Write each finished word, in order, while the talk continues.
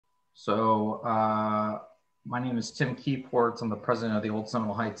My name is Tim Keyports. I'm the president of the Old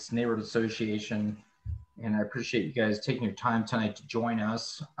Seminole Heights Neighborhood Association, and I appreciate you guys taking your time tonight to join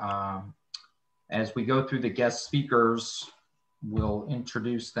us. As we go through the guest speakers, we'll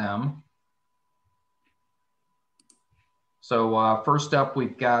introduce them. So first up,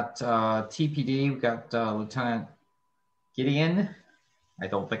 we've got TPD. We've got Lieutenant Gideon. I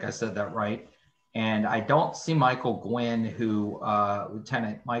don't think I said that right. And I don't see Michael Gwynn, who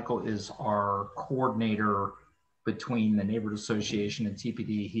Lieutenant Michael is our coordinator between the Neighborhood Association and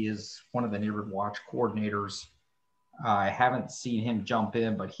TPD. He is one of the Neighborhood Watch coordinators. I haven't seen him jump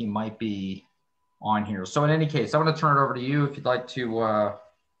in, but he might be on here. So in any case, I'm going to turn it over to you if you'd like to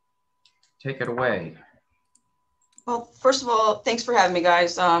take it away. Well, first of all, thanks for having me,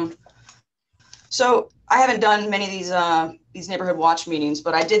 guys. So I haven't done many of these Neighborhood Watch meetings,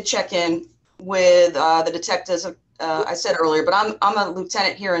 but I did check in with the detectives. I said earlier, but I'm a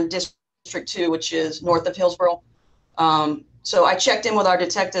lieutenant here in District 2, which is north of Hillsborough. So I checked in with our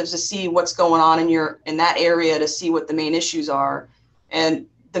detectives to see what's going on in that area, to see what the main issues are. And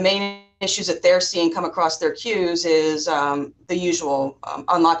the main issues that they're seeing come across their queues is the usual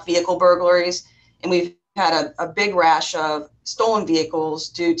unlocked vehicle burglaries. And we've had a big rash of stolen vehicles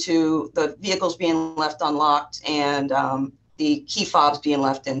due to the vehicles being left unlocked and the key fobs being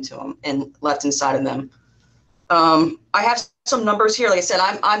left into them and left inside of them. I have some numbers here. Like I said,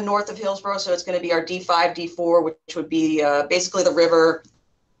 I'm north of Hillsborough, so it's going to be our D5, D4, which would be basically the river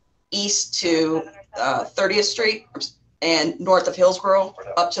east to 30th Street and north of Hillsborough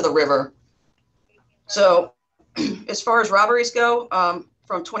up to the river. So as far as robberies go,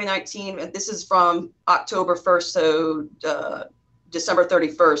 from 2019, and this is from October 1st to December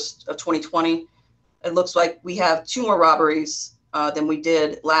 31st of 2020, it looks like we have 2 more robberies than we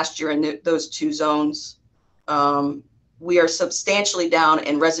did last year in those 2 zones. We are substantially down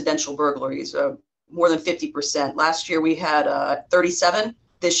in residential burglaries, more than 50%. Last year we had 37.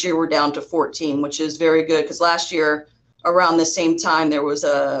 This year we're down to 14, which is very good, because last year around the same time there was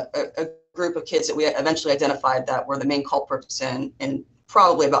a group of kids that we eventually identified that were the main culprits, and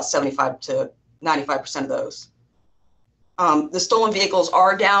probably about 75 to 95% of those. The stolen vehicles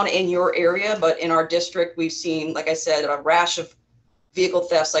are down in your area, but in our district, we've seen, like I said, a rash of vehicle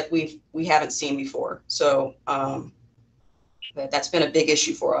thefts like we haven't seen before. So that's been a big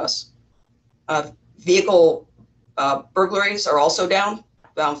issue for us. Vehicle burglaries are also down,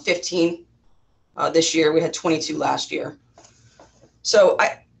 around 15 this year. We had 22 last year. So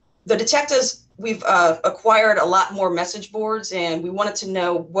the detectives, we've acquired a lot more message boards, and we wanted to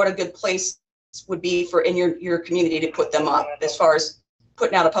know what a good place would be for in your community to put them up, as far as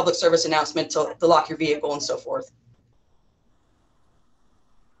putting out a public service announcement to lock your vehicle and so forth.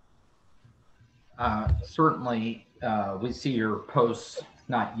 Certainly, we see your posts,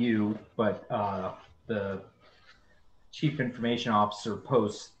 not you, but the Chief Information Officer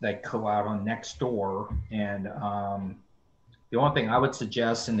posts that go out on Nextdoor. And the only thing I would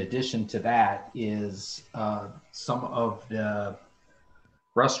suggest in addition to that is some of the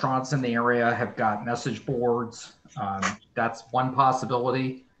restaurants in the area have got message boards. That's one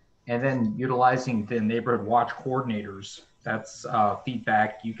possibility. And then utilizing the Neighborhood Watch coordinators, that's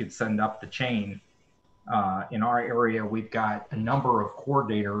feedback you could send up the chain. In our area, we've got a number of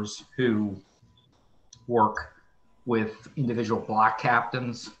coordinators who work with individual block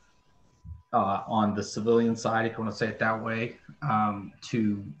captains on the civilian side, if you want to say it that way,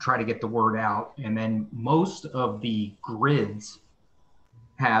 to try to get the word out. And then most of the grids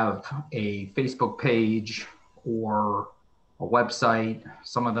have a Facebook page or a website.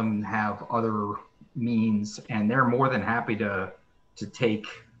 Some of them have other means, and they're more than happy to take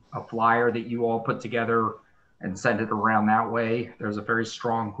a flyer that you all put together and send it around that way. There's a very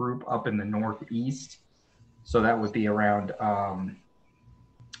strong group up in the Northeast. So that would be around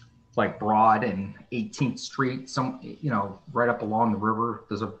like Broad and 18th Street, right up along the river.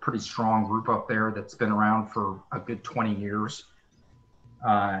 There's a pretty strong group up there that's been around for a good 20 years.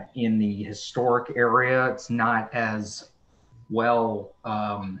 In the historic area, it's not as well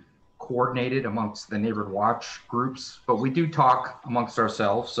coordinated amongst the Neighborhood Watch groups, but we do talk amongst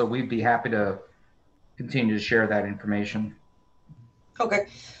ourselves, so we'd be happy to continue to share that information. Okay,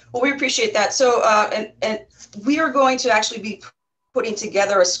 well, we appreciate that. So, and we are going to actually be putting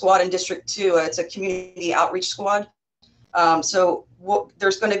together a squad in District 2. It's a community outreach squad. So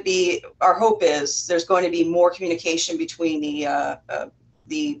there's going to be, our hope is there's going to be more communication between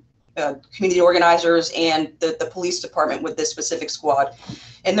the community organizers and the police department with this specific squad.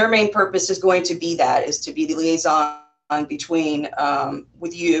 And their main purpose is going to be to be the liaison between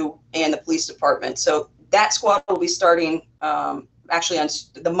with you and the police department. So that squad will be starting actually on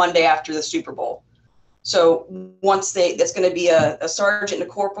the Monday after the Super Bowl. So once that's going to be a sergeant and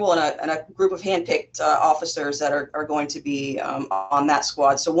a corporal and a group of handpicked officers that are going to be on that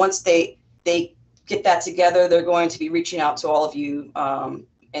squad. So once they get that together, they're going to be reaching out to all of you, and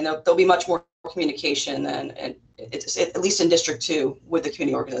there'll be much more communication and it's at least in District 2 with the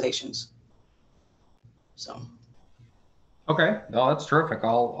community organizations. So. Okay, well, that's terrific.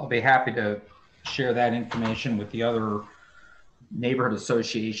 I'll be happy to share that information with the other neighborhood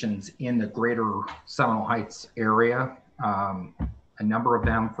associations in the greater Seminole Heights area. A number of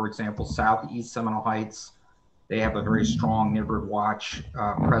them, for example, Southeast Seminole Heights, they have a very strong neighborhood watch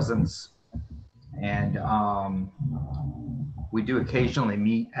presence. And we do occasionally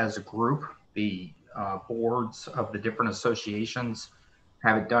meet as a group. The boards of the different associations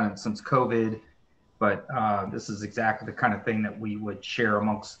haven't done it since COVID, but this is exactly the kind of thing that we would share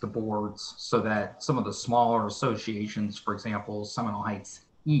amongst the boards so that some of the smaller associations, for example, Seminole Heights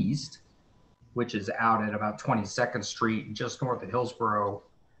East, which is out at about 22nd Street, just north of Hillsborough,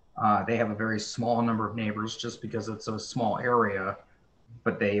 they have a very small number of neighbors just because it's a small area,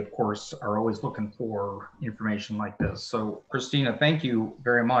 but they, of course, are always looking for information like this. So, Christina, thank you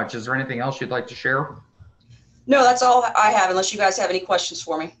very much. Is there anything else you'd like to share? No, that's all I have, unless you guys have any questions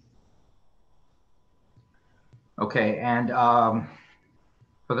for me. Okay, and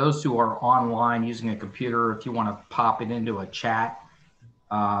for those who are online using a computer, if you want to pop it into a chat,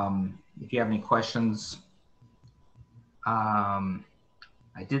 if you have any questions,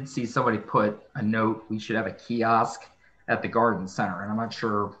 I did see somebody put a note, we should have a kiosk at the garden center, and I'm not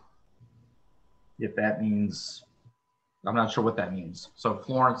sure if that means, I'm not sure what that means. So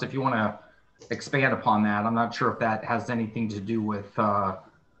Florence, if you want to expand upon that, I'm not sure if that has anything to do with the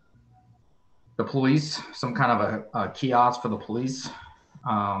police, some kind of a kiosk for the police.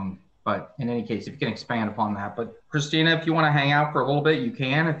 But in any case, if you can expand upon that. But Christina, if you want to hang out for a little bit, you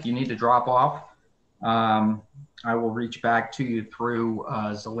can. If you need to drop off, I will reach back to you through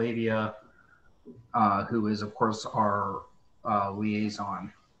Zalavia, who is, of course, our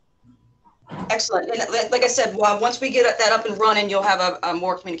liaison. Excellent. And like I said, once we get that up and running, you'll have a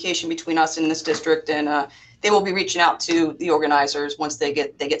more communication between us in this district, and they will be reaching out to the organizers once they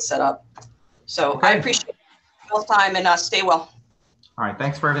get set up. So okay. I appreciate your time, and stay well. All right.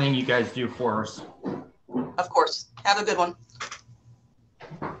 Thanks for everything you guys do for us. Of course. Have a good one.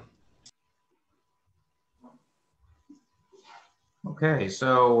 Okay,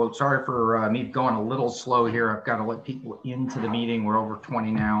 so sorry for me going a little slow here. I've got to let people into the meeting. We're over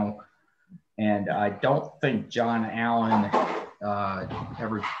 20 now. And I don't think John Allen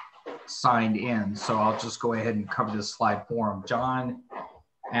ever signed in. So I'll just go ahead and cover this slide for him. John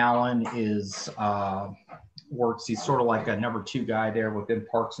Allen is works, he's sort of like a number 2 guy there within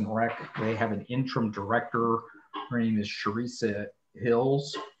Parks and Rec. They have an interim director. Her name is Charissa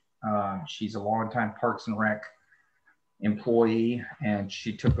Hills. She's a longtime Parks and Rec employee, and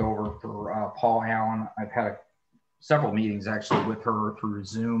she took over for Paul Allen. I've had several meetings actually with her through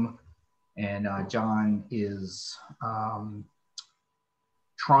Zoom, and John is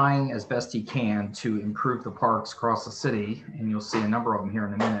trying as best he can to improve the parks across the city, and you'll see a number of them here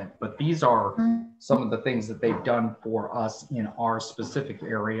in a minute. But these are some of the things that they've done for us in our specific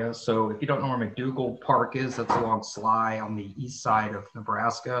area. So if you don't know where McDougal Park is, that's along Sly on the east side of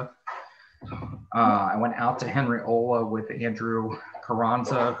Nebraska. I went out to Henry Ola with Andrew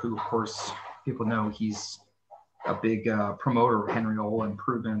Carranza, who, of course, people know he's a big promoter of Henry Ola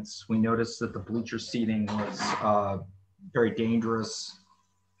improvements. We noticed that the bleacher seating was very dangerous,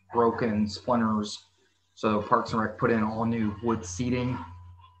 broken, splinters. So Parks and Rec put in all new wood seating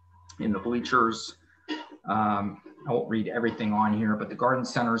in the bleachers. I won't read everything on here, but the garden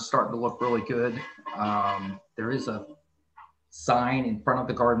center is starting to look really good. There is a sign in front of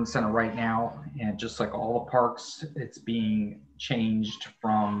the garden center right now, and just like all the parks, it's being changed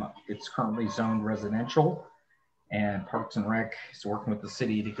from, it's currently zoned residential, and Parks and Rec is working with the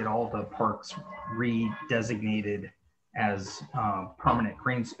city to get all the parks re-designated as permanent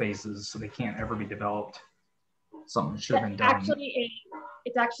green spaces, so they can't ever be developed. Something should have been done.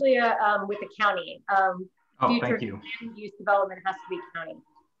 It's actually with the county. Thank you. Land use development has to be county.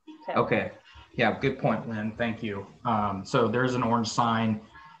 So. Okay. Yeah, good point, Lynn. Thank you. So there's an orange sign in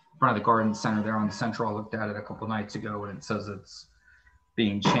front of the garden center there on Central. I looked at it a couple nights ago, and it says it's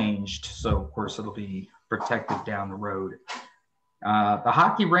being changed. So of course it'll be protected down the road. The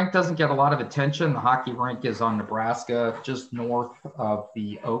hockey rink doesn't get a lot of attention. The hockey rink is on Nebraska, just north of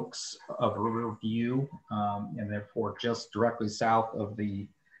the Oaks of Riverview, and therefore just directly south of the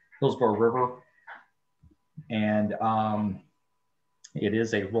Hillsborough River. And it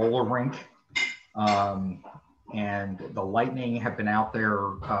is a roller rink. and the Lightning have been out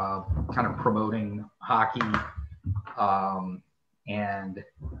there kind of promoting hockey. And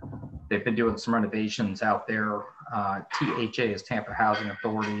they've been doing some renovations out there. THA is Tampa Housing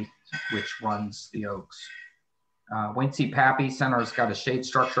Authority, which runs the Oaks. Wayne C. Pappy Center's got a shade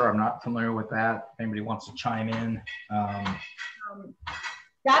structure. I'm not familiar with that. If anybody wants to chime in.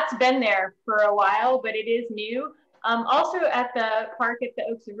 That's been there for a while, but it is new. Also at the park at the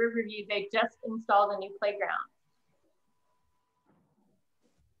Oaks of Riverview, they just installed a new playground.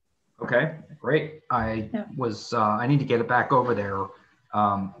 Okay, great. I need to get it back over there.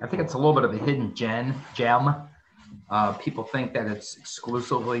 I think it's a little bit of a hidden gem. People think that it's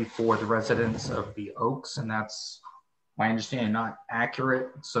exclusively for the residents of the Oaks, and that's my understanding not accurate.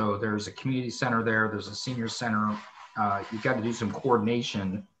 So there's a community center there, there's a senior center. You've got to do some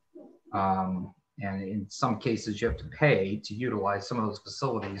coordination. And in some cases you have to pay to utilize some of those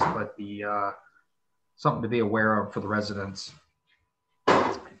facilities, but something to be aware of for the residents.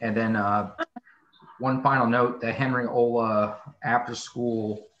 And then one final note, the Henry Ola after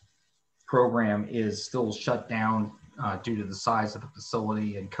school program is still shut down due to the size of the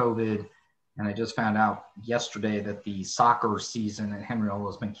facility and COVID. And I just found out yesterday that the soccer season at Henry Ola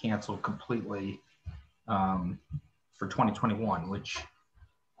has been canceled completely for 2021, which of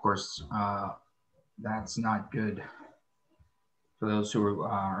course, that's not good for those who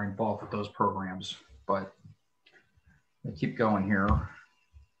are involved with those programs, but we keep going here.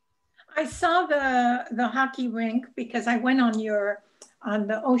 I saw the hockey rink because I went on the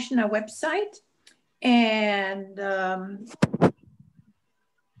OSHNA website, and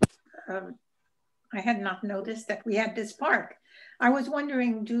I had not noticed that we had this park. I was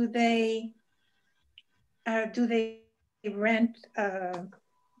wondering, do they rent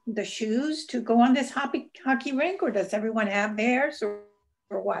the shoes to go on this hockey rink, or does everyone have theirs, or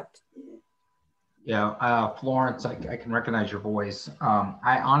what? Yeah, Florence, I can recognize your voice.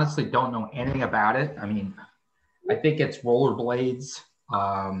 I honestly don't know anything about it. I mean, I think it's rollerblades.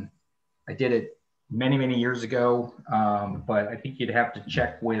 I did it many, many years ago, but I think you'd have to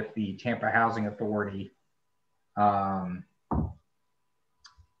check with the Tampa Housing Authority to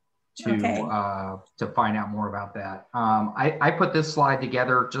find out more about that. I put this slide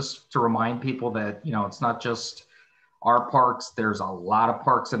together just to remind people that, you know, it's not just our parks. There's a lot of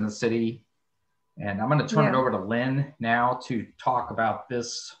parks in the city. And I'm going to turn it over to Lynn now to talk about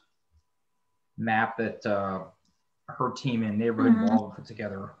this map that her team and Neighborhood Involvement put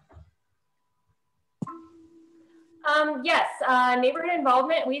together. Yes, neighborhood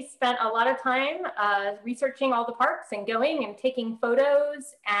involvement. We spent a lot of time researching all the parks and going and taking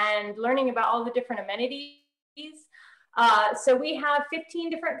photos and learning about all the different amenities. So we have 15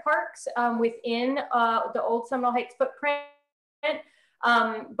 different parks within the Old Seminole Heights footprint.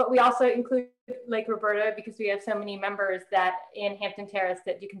 But we also include Lake Roberta because we have so many members that in Hampton Terrace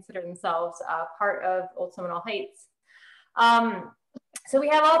that do consider themselves part of Old Seminole Heights. So we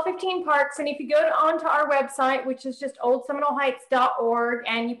have all 15 parks, and if you go onto our website, which is just oldseminoleheights.org,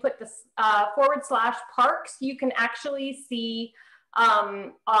 and you put this /parks, you can actually see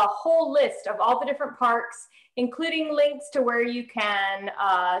a whole list of all the different parks, including links to where you can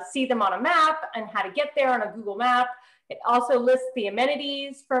see them on a map and how to get there on a Google map. It also lists the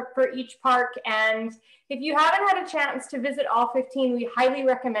amenities for each park. And if you haven't had a chance to visit all 15, we highly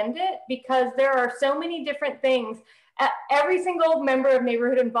recommend it because there are so many different things. Every single member of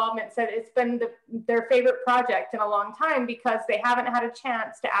Neighborhood Involvement said it's been their favorite project in a long time because they haven't had a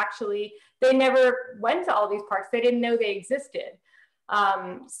chance to actually, they never went to all these parks. They didn't know they existed.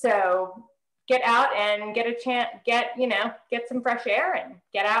 So get out and get a chance, get some fresh air and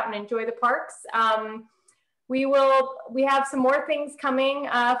get out and enjoy the parks. We have some more things coming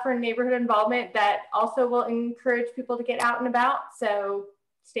for neighborhood involvement that also will encourage people to get out and about. So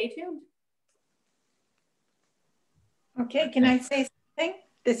stay tuned. Okay, can I say something?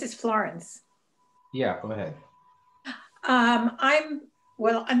 This is Florence. Yeah, go ahead.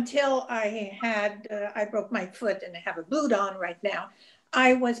 Until I broke my foot and I have a boot on right now,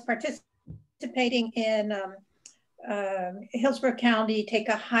 I was participating in Hillsborough County Take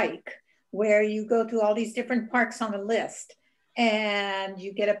a Hike, where you go to all these different parks on a list and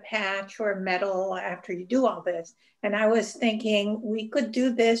you get a patch or a medal after you do all this. And I was thinking we could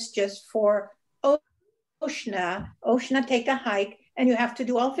do this just for OSHNA Take a Hike, and you have to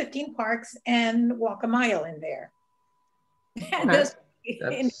do all 15 parks and walk a mile in there. And that's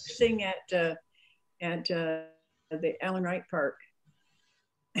interesting at the Allen Wright Park.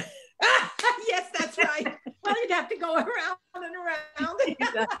 Yes, that's right. Well, you'd have to go around and around. Running.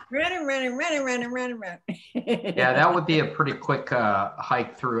 Yeah, that would be a pretty quick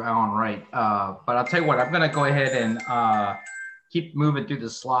hike through Allen Wright. But I'll tell you what, I'm going to go ahead and keep moving through the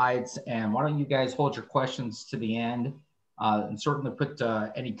slides. And why don't you guys hold your questions to the end and certainly put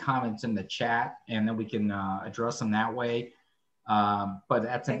any comments in the chat, and then we can address them that way. But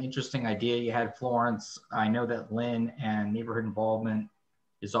that's an interesting idea you had, Florence. I know that Lynn and Neighborhood Involvement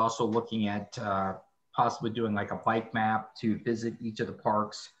is also looking at possibly doing like a bike map to visit each of the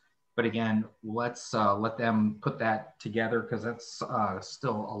parks. But again, let's let them put that together, because that's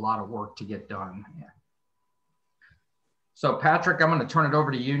still a lot of work to get done. Yeah. So Patrick, I'm going to turn it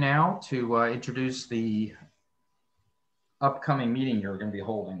over to you now to introduce the upcoming meeting you're going to be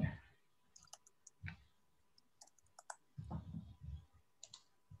holding.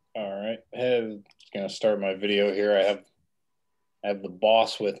 All right, I'm going to start my video here. I have the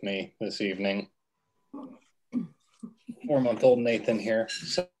boss with me this evening. 4-month-old Nathan here.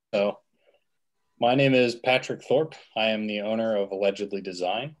 So my name is Patrick Thorpe. I am the owner of Allegedly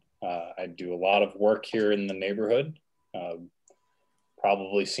Design. I do a lot of work here in the neighborhood.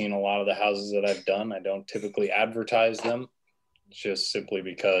 Probably seen a lot of the houses that I've done. I don't typically advertise them, just simply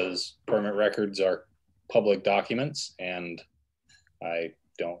because permit records are public documents, and I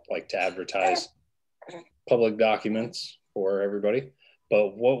don't like to advertise public documents for everybody.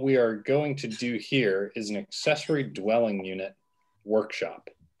 But what we are going to do here is an accessory dwelling unit workshop.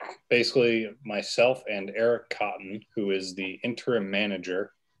 Basically, myself and Eric Cotton, who is the interim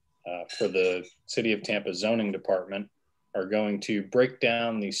manager for the City of Tampa Zoning Department, are going to break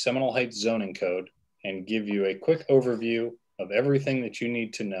down the Seminole Heights zoning code and give you a quick overview of everything that you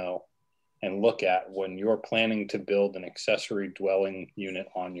need to know and look at when you're planning to build an accessory dwelling unit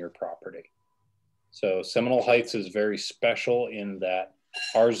on your property. So Seminole Heights is very special in that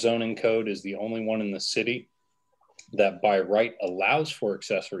our zoning code is the only one in the city that by right allows for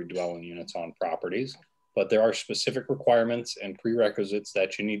accessory dwelling units on properties, but there are specific requirements and prerequisites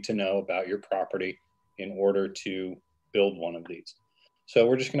that you need to know about your property in order to build one of these. So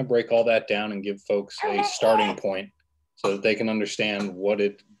we're just going to break all that down and give folks a starting point so that they can understand what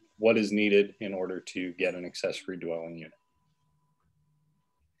is needed in order to get an accessory dwelling unit.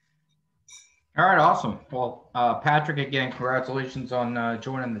 All right, awesome. Well, Patrick, again, congratulations on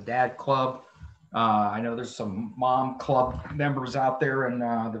joining the Dad Club. I know there's some Mom Club members out there in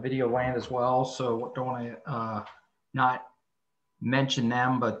the video land as well, so don't want to not mention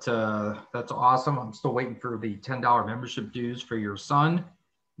them, but that's awesome. I'm still waiting for the $10 membership dues for your son.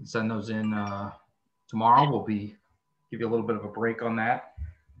 Send those in tomorrow. We'll give you a little bit of a break on that.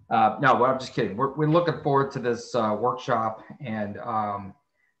 No, well, I'm just kidding. We're looking forward to this workshop, and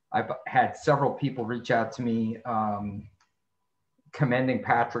I've had several people reach out to me commending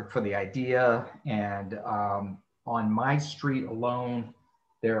Patrick for the idea. And on my street alone,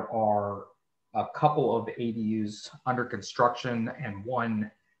 there are a couple of ADUs under construction, and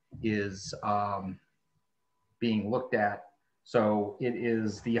one is being looked at. So it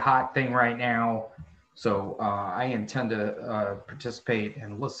is the hot thing right now. So I intend to participate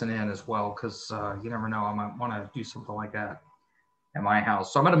and listen in as well, because you never know, I might want to do something like that at my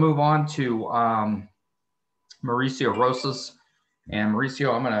house. So I'm going to move on to Mauricio Rosas. And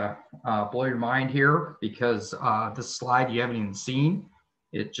Mauricio, I'm going to blow your mind here, because this slide you haven't even seen.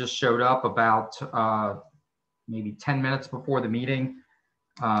 It just showed up about maybe 10 minutes before the meeting.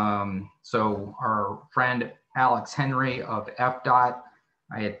 So our friend Alex Henry of FDOT,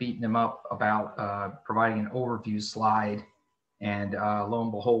 I had beaten him up about providing an overview slide, and lo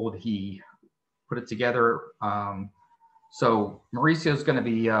and behold, he put it together. So Mauricio is going to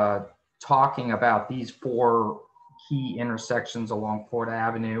be talking about these 4 key intersections along Florida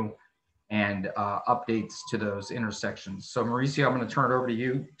Avenue and updates to those intersections. So Mauricio, I'm going to turn it over to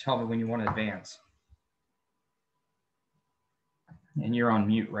you. Tell me when you want to advance. And you're on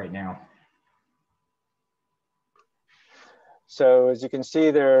mute right now. So as you can see,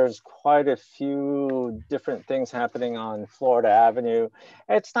 there's quite a few different things happening on Florida Avenue.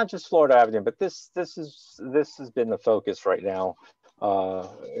 It's not just Florida Avenue, but this has been the focus right now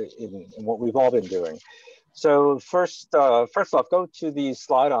in what we've all been doing. So first off, go to the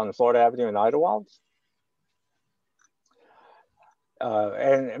slide on Florida Avenue in Idlewild.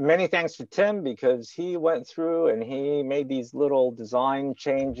 And many thanks to Tim, because he went through and he made these little design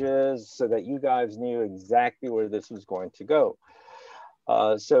changes so that you guys knew exactly where this was going to go.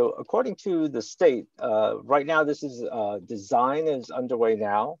 So according to the state, right now this is design is underway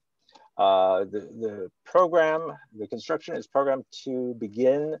now. The program, the construction is programmed to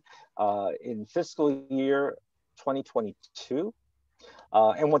begin in fiscal year 2022.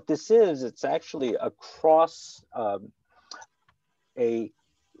 And what this is, it's actually across a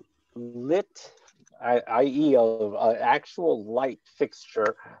lit, i.e. an actual light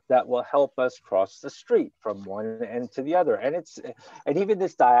fixture that will help us cross the street from one end to the other. And even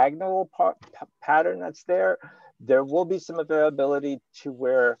this diagonal pattern that's there will be some availability to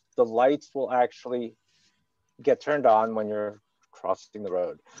where the lights will actually get turned on when you're crossing the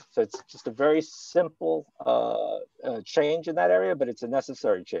road. So it's just a very simple change in that area, but it's a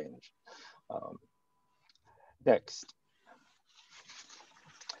necessary change. Next,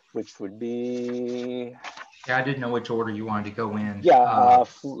 which would be... Yeah, I didn't know which order you wanted to go in. Yeah,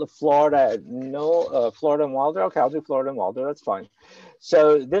 Florida, Florida and Wilder. Okay, I'll do Florida and Wilder, that's fine.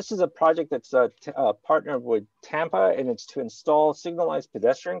 So this is a project that's partnered with Tampa, and it's to install signalized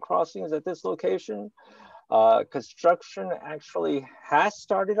pedestrian crossings at this location. Construction actually has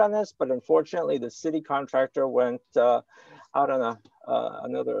started on this, but unfortunately the city contractor went out on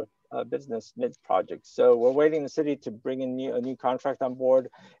another business mid-project. So we're waiting the city to bring in a new contract on board.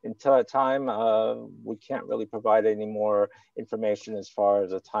 Until that time, we can't really provide any more information as far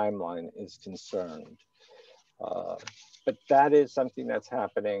as a timeline is concerned. But that is something that's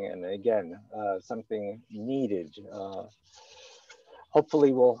happening, and again, something needed.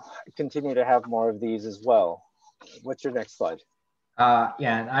 Hopefully we'll continue to have more of these as well. What's your next slide? Yeah,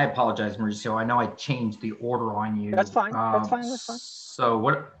 and I apologize, Mauricio. I know I changed the order on you. That's fine, that's fine, that's fine. So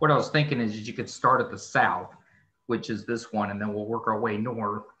what I was thinking is you could start at the south, which is this one, and then we'll work our way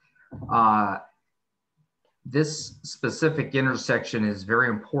north. This specific intersection is very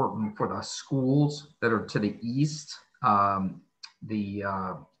important for the schools that are to the east,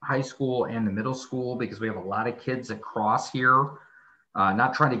 the high school and the middle school, because we have a lot of kids that cross here.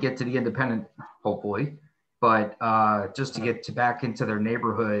 Not trying to get to the independent, hopefully, but just to get back into their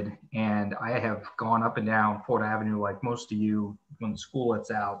neighborhood. And I have gone up and down Florida Avenue like most of you when school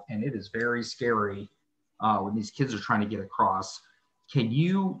lets out, and it is very scary when these kids are trying to get across. Can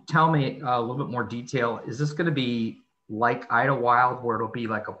you tell me a little bit more detail? Is this going to be like Idlewild, where it'll be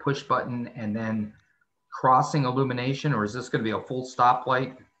like a push button and then crossing illumination, or is this going to be a full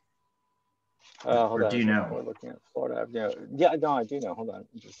stoplight? Hold or on. do you know? We're looking at Florida Avenue. Yeah, no, I do know. Hold on.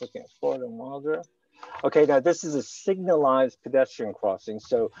 I'm just looking at Florida and Wilder. Okay, now this is a signalized pedestrian crossing.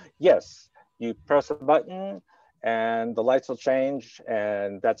 So yes, you press a button and the lights will change,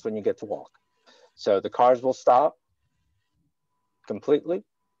 and that's when you get to walk. So the cars will stop completely,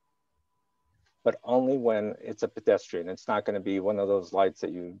 but only when it's a pedestrian. It's not going to be one of those lights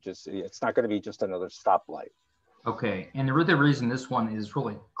that you just, it's not going to be just another stoplight. Okay, and the reason this one is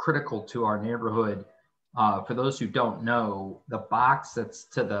really critical to our neighborhood, for those who don't know, the box that's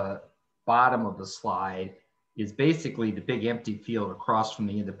to the bottom of the slide is basically the big empty field across from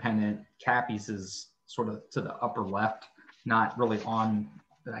the Independent. Cappy's is sort of to the upper left, not really on,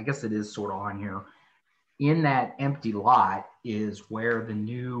 I guess it is sort of on here. In that empty lot is where the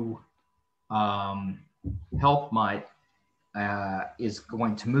new Health Mart is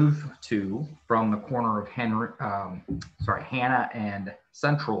going to move to from the corner of Hannah and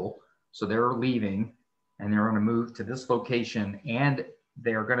Central. So they're leaving and they're going to move to this location, and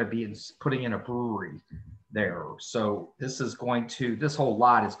they're going to be putting in a brewery there. So this whole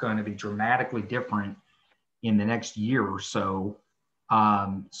lot is going to be dramatically different in the next year or so.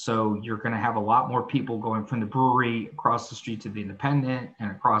 So you're going to have a lot more people going from the brewery across the street to the Independent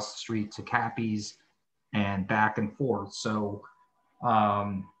and across the street to Cappy's and back and forth. So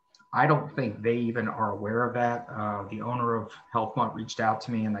I don't think they even are aware of that. The owner of Health Mart reached out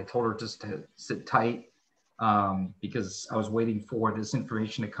to me and I told her just to sit tight because I was waiting for this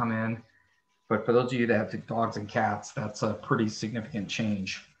information to come in. But for those of you that have dogs and cats, that's a pretty significant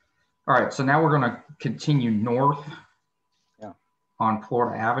change. All right, so now we're going to continue north on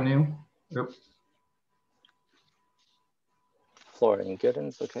Florida Avenue. Oops. Florida and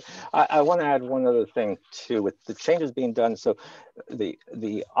Giddens. Okay, I want to add one other thing too with the changes being done. So the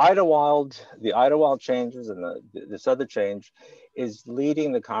Idlewild changes and this other change is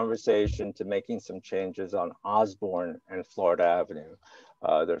leading the conversation to making some changes on Osborne and Florida Avenue.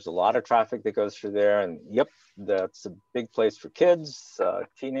 There's a lot of traffic that goes through there, and yep, that's a big place for kids,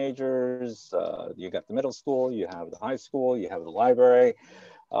 teenagers. You got the middle school, you have the high school, you have the library.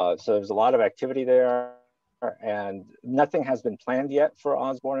 So there's a lot of activity there. And nothing has been planned yet for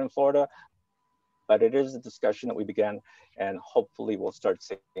Osborne in Florida, but it is a discussion that we began, and hopefully we'll start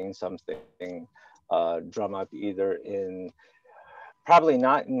seeing something drum up either in, probably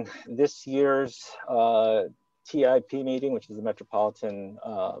not in this year's TIP meeting, which is the Metropolitan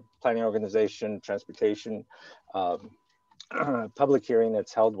Planning Organization Transportation public hearing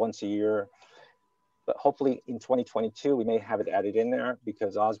that's held once a year. But hopefully in 2022, we may have it added in there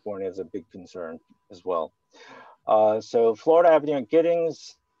because Osborne is a big concern as well. So Florida Avenue and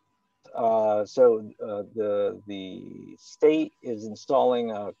Giddings. The state is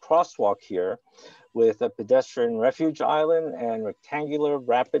installing a crosswalk here with a pedestrian refuge island and rectangular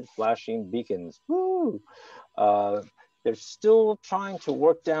rapid flashing beacons. Woo! They're still trying to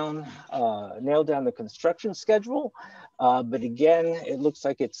nail down the construction schedule, but again, it looks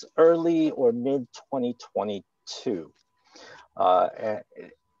like it's early or mid 2022.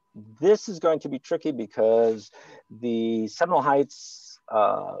 This is going to be tricky because the Seminole Heights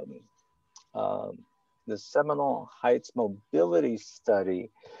mobility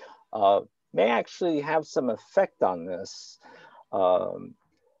study may actually have some effect on this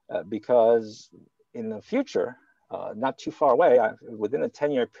because in the future, not too far away, within a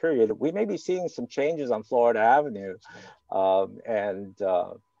 10-year period, we may be seeing some changes on Florida Avenue, and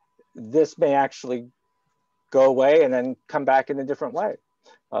this may actually go away and then come back in a different way.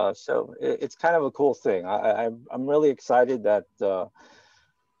 So it's kind of a cool thing. I'm really excited that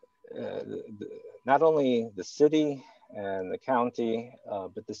not only the city and the county,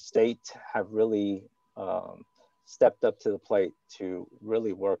 but the state have really stepped up to the plate to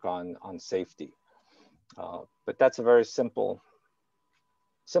really work on safety. But that's a very simple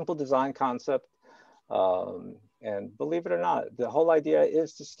design concept. And believe it or not, the whole idea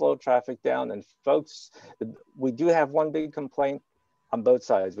is to slow traffic down. And folks, we do have one big complaint on both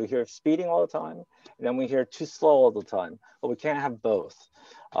sides. We hear speeding all the time, and then we hear too slow all the time, but we can't have both.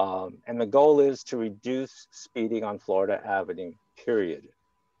 And the goal is to reduce speeding on Florida Avenue, period.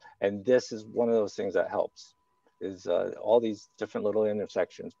 And this is one of those things that helps, is all these different little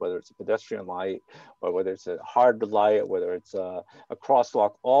intersections, whether it's a pedestrian light or whether it's a hard light, whether it's a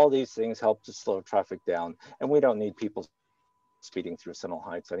crosswalk, all these things help to slow traffic down. And we don't need people speeding through Seminole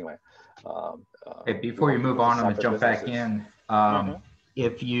Heights anyway. Hey, before you move on, I'm gonna jump back in.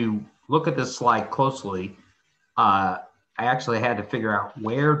 If you look at this slide closely, I actually had to figure out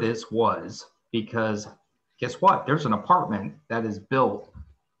where this was, because guess what? There's an apartment that is built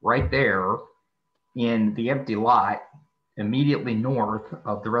right there in the empty lot immediately north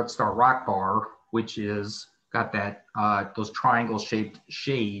of the Red Star Rock Bar, which is got that those triangle shaped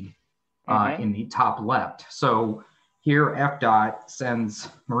shade in the top left. So here FDOT sends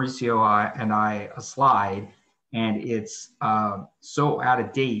Mauricio and I a slide, and it's so out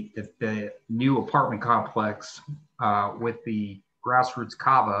of date that the new apartment complex with the Grassroots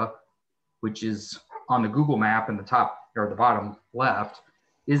Cava, which is on the Google map in the top or the bottom left,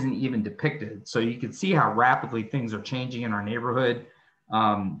 isn't even depicted. So you can see how rapidly things are changing in our neighborhood.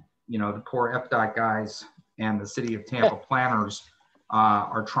 You know, the poor FDOT guys and the city of Tampa planners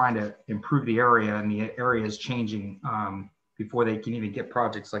are trying to improve the area, and the area is changing before they can even get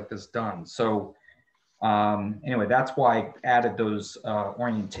projects like this done. So anyway, that's why I added those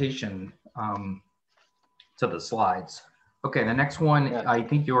orientation to the slides. Okay, the next one I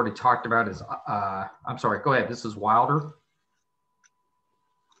think you already talked about is, I'm sorry, go ahead. This is Wilder.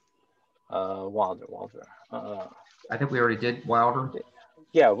 Wilder. I think we already did Wilder.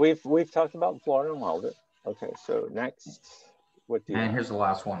 Yeah, we've talked about Florida and Wilder. Okay, so next, what do you And here's the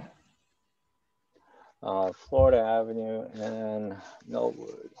last one. Florida Avenue and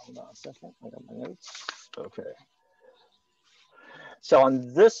Millwood. Hold on a second, I got my notes. Okay. So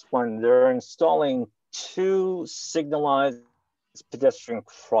on this one, they're installing 2 signalized pedestrian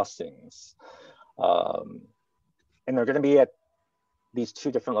crossings. And they're going to be at these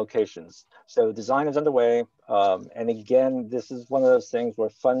 2 different locations. So design is underway. And again, this is one of those things where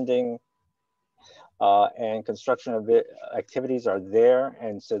funding and construction of activities are there.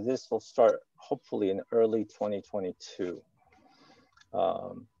 And so this will start hopefully in early 2022.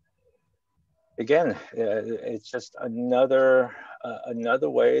 Again, it's just another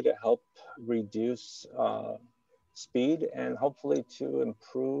way to help reduce speed and hopefully to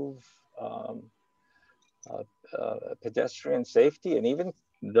improve pedestrian safety, and even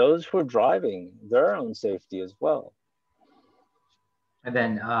those who are driving, their own safety as well. And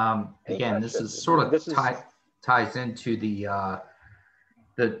then again, this is sort of ties into the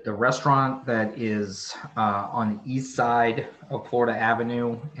restaurant that is on the east side of Florida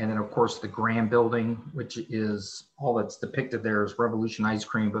Avenue, and then of course the Graham Building, which is all that's depicted there is Revolution Ice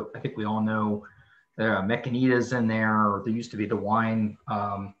Cream. But I think we all know Mechanita's in there, or there used to be the wine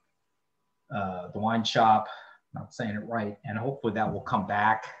shop. Not saying it right, and hopefully that will come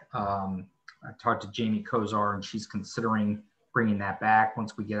back. I talked to Jamie Kozar, and she's considering bringing that back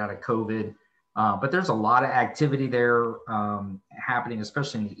once we get out of COVID. But there's a lot of activity there happening,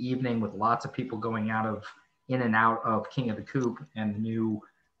 especially in the evening, with lots of people going in and out of King of the Coop and the new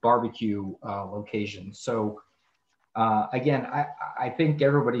barbecue location. So Again, I think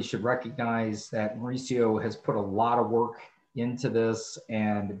everybody should recognize that Mauricio has put a lot of work into this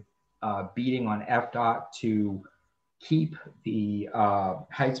and beating on FDOT to keep the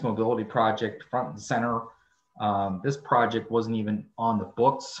Heights Mobility Project front and center. This project wasn't even on the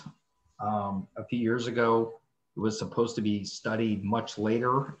books a few years ago. It was supposed to be studied much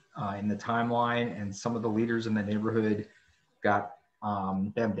later in the timeline, and some of the leaders in the neighborhood got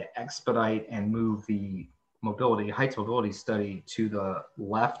them to expedite and move the Heights Mobility study to the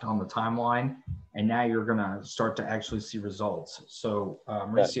left on the timeline, and now you're going to start to actually see results. So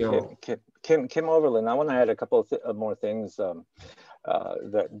Mauricio. Kim Overland, I want to add a couple of more things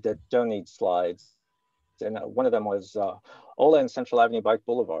that don't need slides. And one of them was Ola and Central Avenue Bike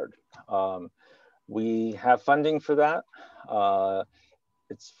Boulevard. We have funding for that.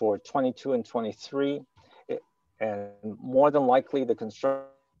 It's for 22 and 23. And more than likely the construction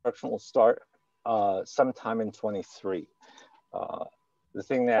will start sometime in 23. The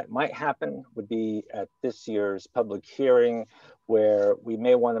thing that might happen would be at this year's public hearing, where we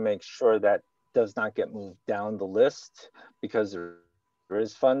may want to make sure that does not get moved down the list because there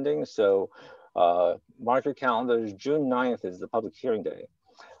is funding. So mark your calendars, June 9th is the public hearing day.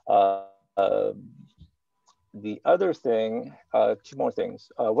 The other thing, two more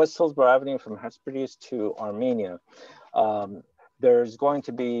things. West Hillsborough Avenue from Hesperus to Armenia. There's going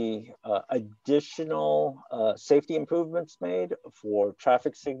to be additional safety improvements made for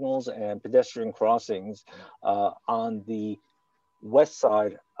traffic signals and pedestrian crossings on the west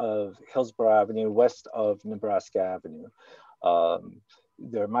side of Hillsborough Avenue, west of Nebraska Avenue.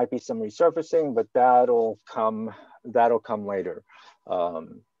 There might be some resurfacing, but that'll come later.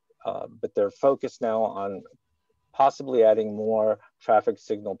 But they're focused now on possibly adding more traffic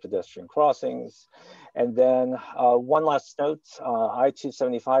signal pedestrian crossings. And then one last note,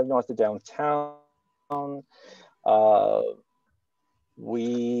 I-275 north of downtown.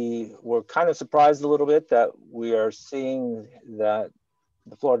 We were kind of surprised a little bit that we are seeing that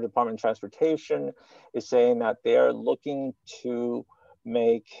the Florida Department of Transportation is saying that they're looking to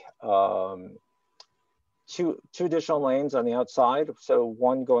make two additional lanes on the outside. So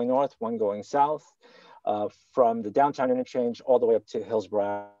one going north, one going south from the downtown interchange all the way up to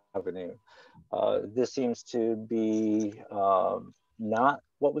Hillsborough Avenue. This seems to be not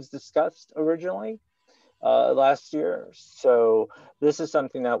what was discussed originally last year. So this is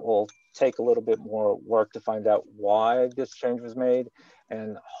something that will take a little bit more work to find out why this change was made.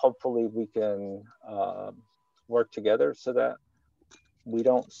 And hopefully we can work together so that we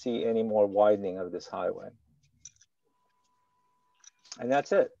don't see any more widening of this highway. And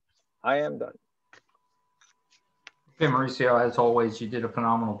that's it. I am done. Okay, Mauricio, as always, you did a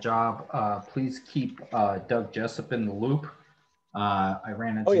phenomenal job. Please keep Doug Jessup in the loop. I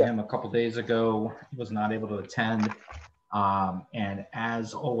ran into him a couple days ago. He was not able to attend. And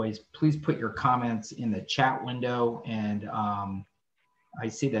as always, please put your comments in the chat window. And I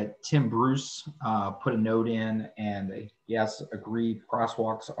see that Tim Bruce put a note in, and yes, agreed,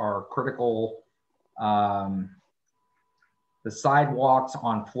 crosswalks are critical. The sidewalks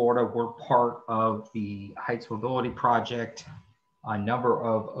on Florida were part of the Heights Mobility Project. A number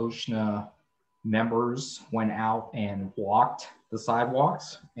of OSHNA members went out and walked the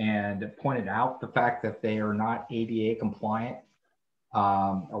sidewalks and pointed out the fact that they are not ADA compliant.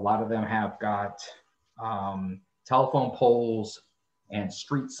 A lot of them have got telephone poles and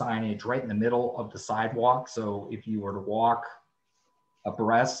street signage right in the middle of the sidewalk. So if you were to walk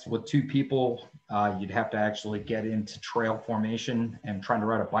abreast with two people, you'd have to actually get into trail formation, and trying to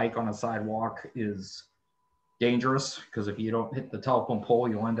ride a bike on a sidewalk is dangerous because if you don't hit the telephone pole,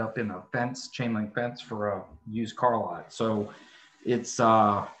 you'll end up in a fence, chain link fence for a used car lot. So it's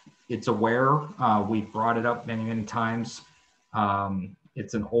aware. We've brought it up many, many times.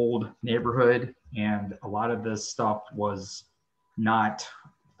 It's an old neighborhood, and a lot of this stuff was not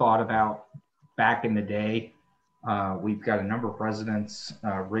thought about back in the day. We've got a number of residents,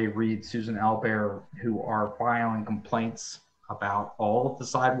 Ray Reed, Susan Albert, who are filing complaints about all of the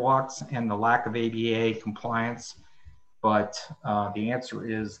sidewalks and the lack of ADA compliance. But the answer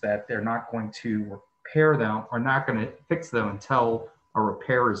is that they're not going to repair them, or not going to fix them until a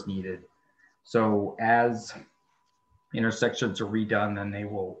repair is needed. So as intersections are redone, then they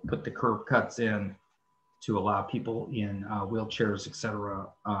will put the curb cuts in to allow people in wheelchairs, et cetera,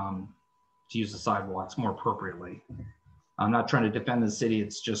 to use the sidewalks more appropriately. I'm not trying to defend the city,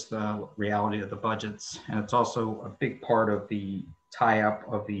 it's just the reality of the budgets. And it's also a big part of the tie-up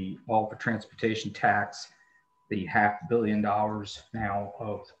of all the transportation tax, the $500 million now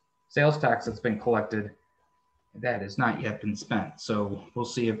of sales tax that's been collected that has not yet been spent. So we'll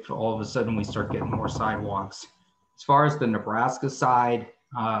see if all of a sudden we start getting more sidewalks As far as the Nebraska side,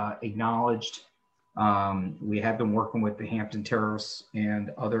 acknowledged, we have been working with the Hampton Terrace and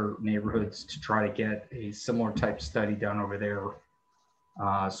other neighborhoods to try to get a similar type study done over there.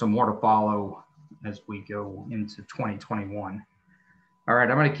 So more to follow as we go into 2021. All right,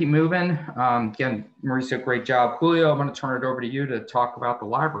 I'm going to keep moving. Again, Mauricio, great job. Julio, I'm going to turn it over to you to talk about the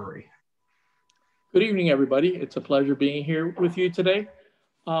library. Good evening, everybody. It's a pleasure being here with you today.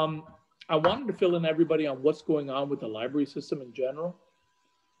 I wanted to fill in everybody on what's going on with the library system in general.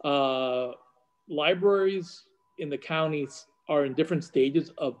 Libraries in the counties are in different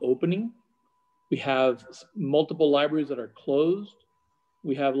stages of opening. We have multiple libraries that are closed.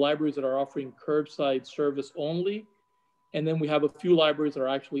 We have libraries that are offering curbside service only. And then we have a few libraries that are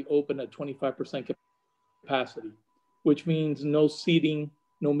actually open at 25% capacity, which means no seating,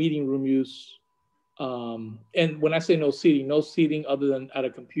 no meeting room use. And when I say no seating other than at a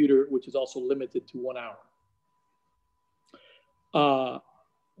computer, which is also limited to 1 hour.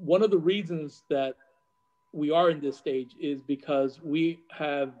 One of the reasons that we are in this stage is because we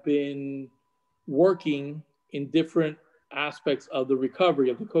have been working in different aspects of the recovery,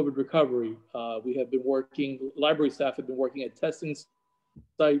 of the COVID recovery. We have been working, library staff have been working at testing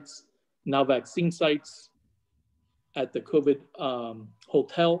sites, now vaccine sites, at the COVID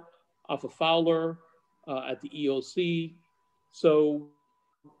hotel off of Fowler, at the EOC. So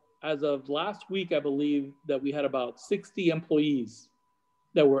as of last week, I believe that we had about 60 employees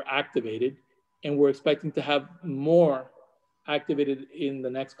that were activated, and we're expecting to have more activated in the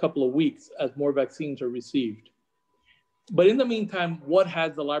next couple of weeks as more vaccines are received. But in the meantime, what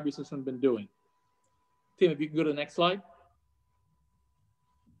has the library system been doing? Tim, if you can go to the next slide.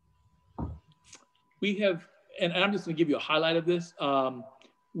 We have, and I'm just gonna give you a highlight of this.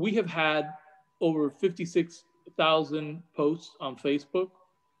 We have had over 56,000 posts on Facebook.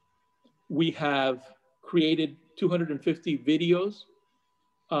 We have created 250 videos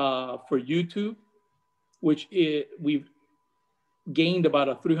for YouTube, which we've gained about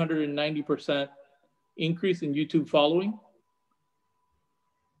a 390% increase in YouTube following.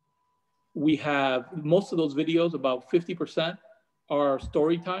 We have, most of those videos, about 50% are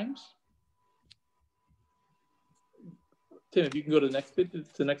story times. Tim, if you can go to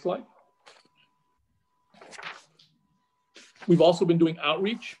the next slide. We've also been doing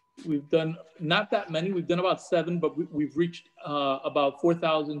outreach. We've done not that many, we've done about 7, but we've reached about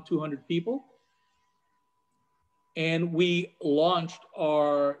 4,200 people. And we launched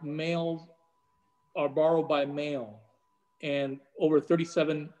our mails, our borrow by mail, and over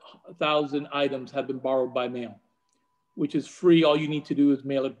 37,000 items have been borrowed by mail, which is free. All you need to do is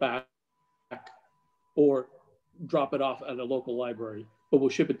mail it back or drop it off at a local library, but we'll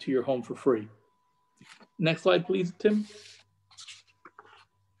ship it to your home for free. Next slide, please, Tim.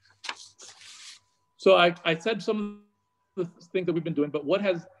 So I said some of the things that we've been doing, but what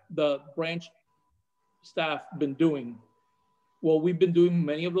has the branch staff been doing? Well, we've been doing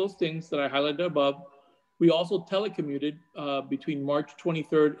many of those things that I highlighted above. We also telecommuted between March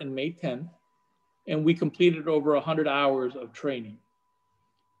 23rd and May 10th, and we completed over 100 hours of training.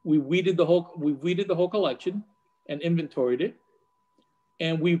 We weeded the whole collection and inventoried it,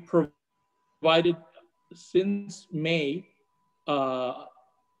 and we provided since May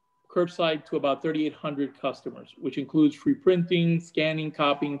curbside to about 3,800 customers, which includes free printing, scanning,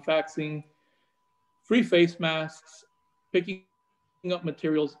 copying, faxing, free face masks, picking up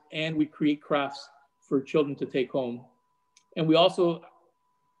materials, and we create crafts for children to take home. And we also,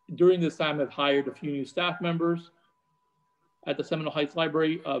 during this time, have hired a few new staff members at the Seminole Heights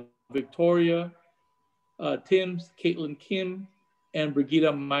Library, Victoria, Tim's, Caitlin Kim, and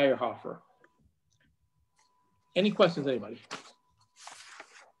Brigitte Meyerhofer. Any questions, anybody?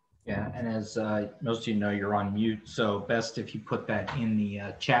 Yeah, and as most of you know, you're on mute, so best if you put that in the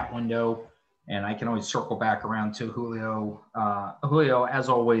chat window, and I can always circle back around to Julio. Julio, as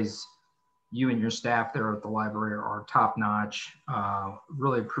always, you and your staff there at the library are top-notch.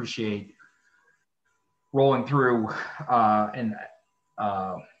 Really appreciate rolling through an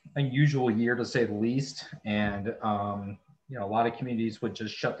unusual year, to say the least, and you know, a lot of communities would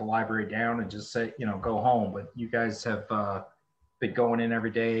just shut the library down and just say, you know, go home, but you guys have been going in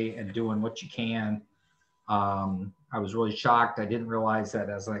every day and doing what you can. I was really shocked. I didn't realize that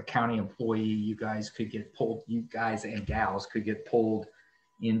as a county employee, you guys and gals could get pulled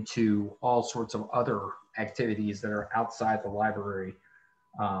into all sorts of other activities that are outside the library.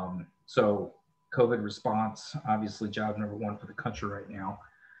 So COVID response, obviously job #1 for the country right now.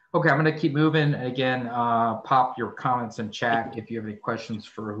 Okay, I'm gonna keep moving. And again, pop your comments in chat if you have any questions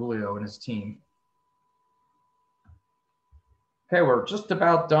for Julio and his team. Okay, we're just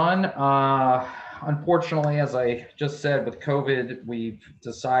about done. unfortunately, as I just said, with COVID, we've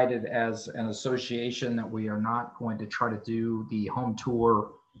decided as an association that we are not going to try to do the home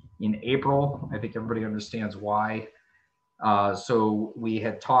tour in April. I think everybody understands why. So we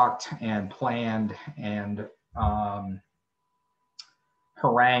had talked and planned and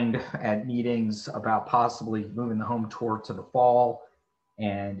harangued at meetings about possibly moving the home tour to the fall.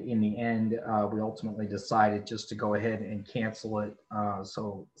 And in the end, we ultimately decided just to go ahead and cancel it.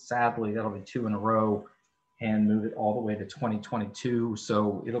 So sadly, that'll be 2 in a row and move it all the way to 2022.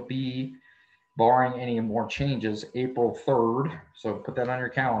 So it'll be, barring any more changes, April 3rd. So put that on your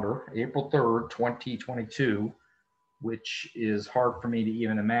calendar, April 3rd, 2022, which is hard for me to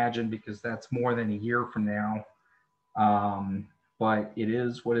even imagine because that's more than a year from now. But it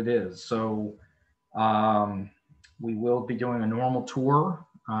is what it is. So we will be doing a normal tour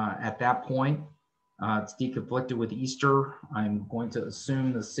at that point. It's deconflicted with Easter. I'm going to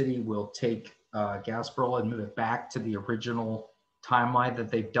assume the city will take Gasparilla and move it back to the original timeline that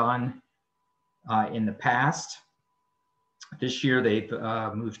they've done in the past. This year they've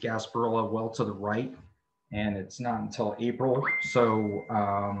moved Gasparilla well to the right, and it's not until April. So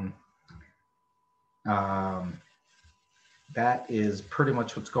that is pretty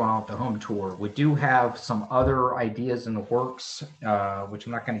much what's going on with the home tour. We do have some other ideas in the works, which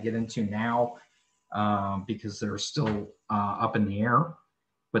I'm not going to get into now because they're still up in the air.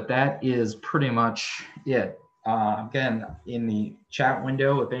 But that is pretty much it. Again, in the chat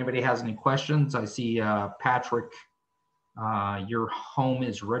window, if anybody has any questions, I see Patrick, your home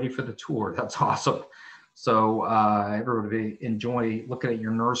is ready for the tour. That's awesome. So everybody enjoy looking at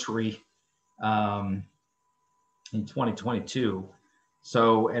your nursery in 2022.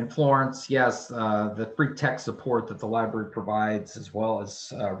 So, and Florence, yes, the free tech support that the library provides, as well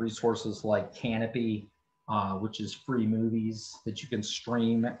as resources like Canopy, which is free movies that you can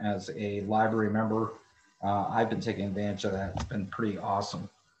stream as a library member. I've been taking advantage of that. It's been pretty awesome.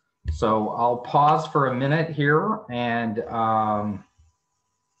 So I'll pause for a minute here and allow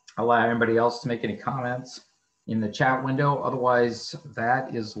anybody else to make any comments in the chat window. Otherwise,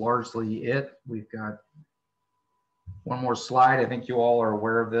 that is largely it. We've got one more slide. I think you all are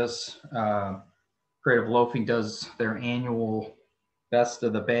aware of this. Creative Loafing does their annual Best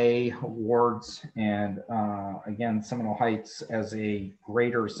of the Bay Awards. And again, Seminole Heights, as a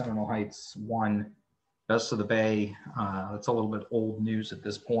greater Seminole Heights, won Best of the Bay. It's a little bit old news at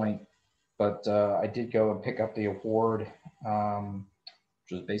this point, but I did go and pick up the award,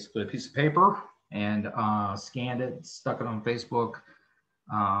 which was basically a piece of paper, and scanned it, stuck it on Facebook.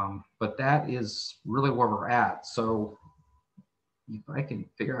 But that is really where we're at. So if I can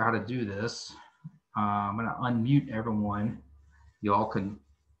figure out how to do this, I'm going to unmute everyone. You all can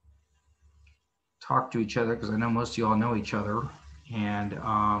talk to each other because I know most of you all know each other. And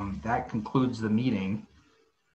that concludes the meeting.